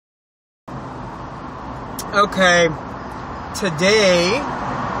Okay, today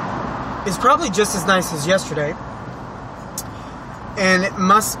is probably just as nice as yesterday. And it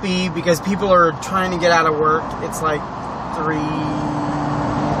must be because people are trying to get out of work. It's like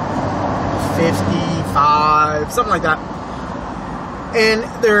 3:55, something like that. And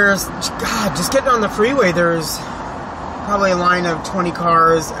there's, God, just getting on the freeway, there's probably a line of 20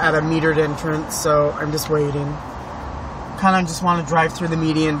 cars at a metered entrance, so I'm just waiting. Kind of just want to drive through the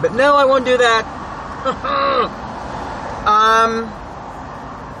median, but no, I won't do that.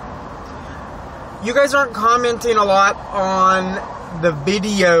 You guys aren't commenting a lot on the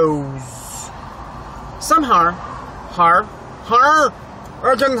videos. Somehow,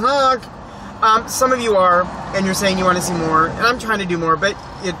 some of you are, and you're saying you want to see more, and I'm trying to do more, but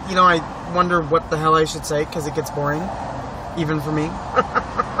I wonder what the hell I should say because it gets boring, even for me.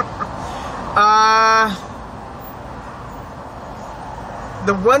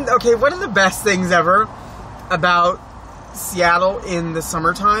 One of the best things ever about Seattle in the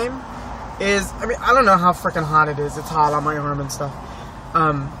summertime is, I don't know how freaking hot it is. It's hot on my arm and stuff.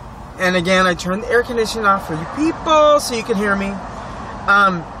 And again, I turned the air conditioning off for you people so you can hear me.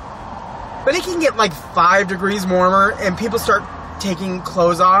 But it can get like 5 degrees warmer and people start taking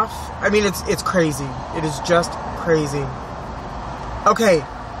clothes off. It's crazy. It is just crazy. Okay,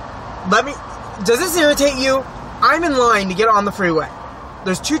 does this irritate you? I'm in line to get on the freeway.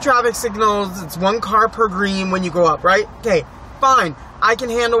 There's 2 traffic signals. It's 1 car per green when you go up, right? Okay, fine. I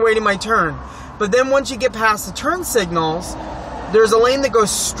can handle waiting my turn. But then once you get past the turn signals, there's a lane that goes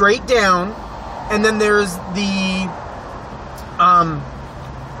straight down, and then there's the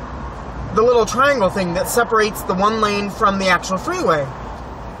little triangle thing that separates the one lane from the actual freeway.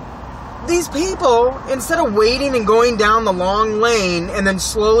 These people, instead of waiting and going down the long lane and then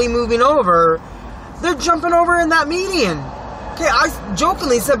slowly moving over, they're jumping over in that median. Okay, I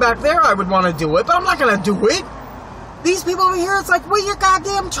jokingly said back there I would want to do it, but I'm not going to do it. These people over here, it's like, wait your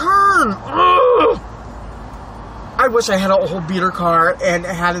goddamn turn. Ugh. I wish I had an old beater car and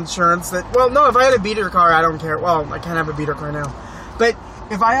had insurance that, well, no, if I had a beater car, I don't care. Well, I can't have a beater car now. But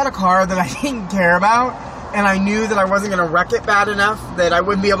if I had a car that I didn't care about and I knew that I wasn't going to wreck it bad enough that I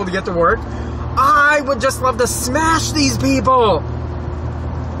wouldn't be able to get to work, I would just love to smash these people.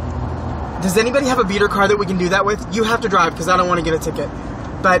 Does anybody have a beater car that we can do that with? You have to drive because I don't want to get a ticket.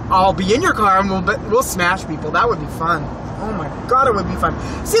 But I'll be in your car and we'll smash people. That would be fun. Oh my God, it would be fun.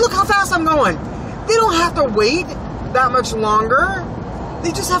 See, look how fast I'm going. They don't have to wait that much longer.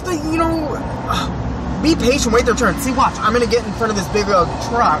 They just have to, be patient, wait their turn. See, watch. I'm going to get in front of this big old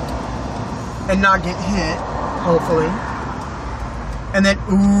truck and not get hit, hopefully. And then,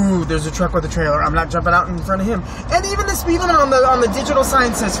 ooh, there's a truck with a trailer. I'm not jumping out in front of him. And even the speed limit on the digital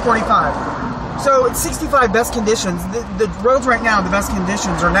sign says 45. So it's 65 best conditions. The roads right now, the best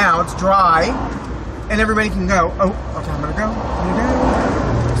conditions are now. It's dry, and everybody can go. Oh, okay, I'm gonna go.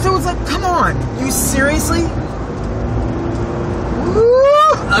 So it's like, come on, you seriously?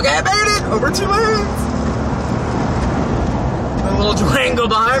 Woo! Okay, I made it over 2 lanes. The little Durango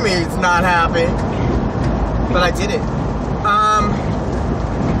behind me is not happy, but I did it.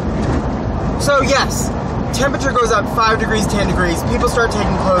 So yes, temperature goes up 5 degrees, 10 degrees. People start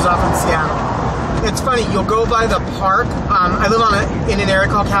taking clothes off in Seattle. It's funny, you'll go by the park. I live in an area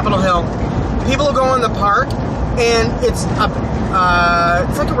called Capitol Hill. People will go in the park, and it's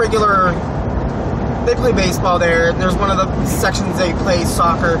like a regular. They play baseball there, and there's one of the sections they play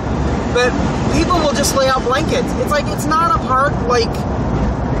soccer. But people will just lay out blankets. It's not a park like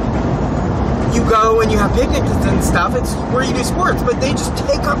you go and you have picnics and stuff. It's where you do sports, but they just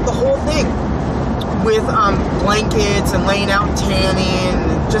take up the whole thing with blankets and laying out tanning.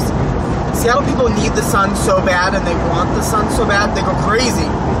 And just Seattle people need the sun so bad, and they want the sun so bad, they go crazy.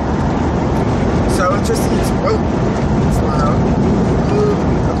 So it's loud.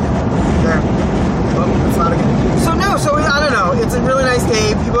 There. Oh, it's loud again. So I don't know. It's a really nice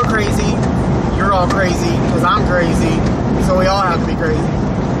day. People are crazy. You're all crazy because I'm crazy. So we all have to be crazy.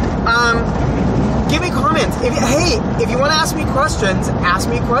 Give me comments. If you want to ask me questions,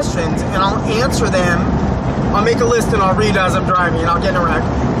 and I'll answer them. I'll make a list and I'll read as I'm driving and I'll get in a wreck.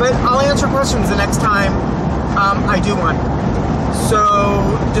 But I'll answer questions the next time I do one. So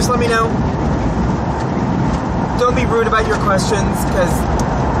just let me know. Don't be rude about your questions because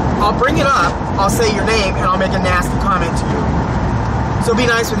I'll bring it up, I'll say your name, and I'll make a nasty comment to you. So be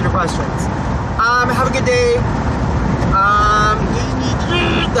nice with your questions. Have a good day.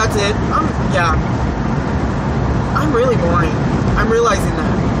 That's it. Yeah. I'm really boring. I'm realizing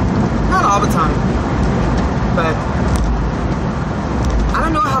that. Not all the time. But I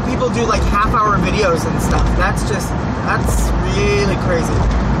don't know how people do like half-hour videos and stuff. That's really crazy.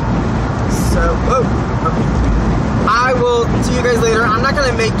 So, whoa. Okay. I'm not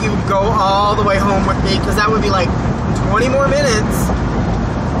gonna make you go all the way home with me because that would be like 20 more minutes,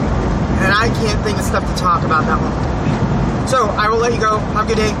 and I can't think of stuff to talk about that long. So I will let you go. Have a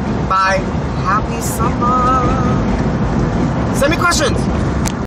good day. Bye. Happy summer. Send me questions.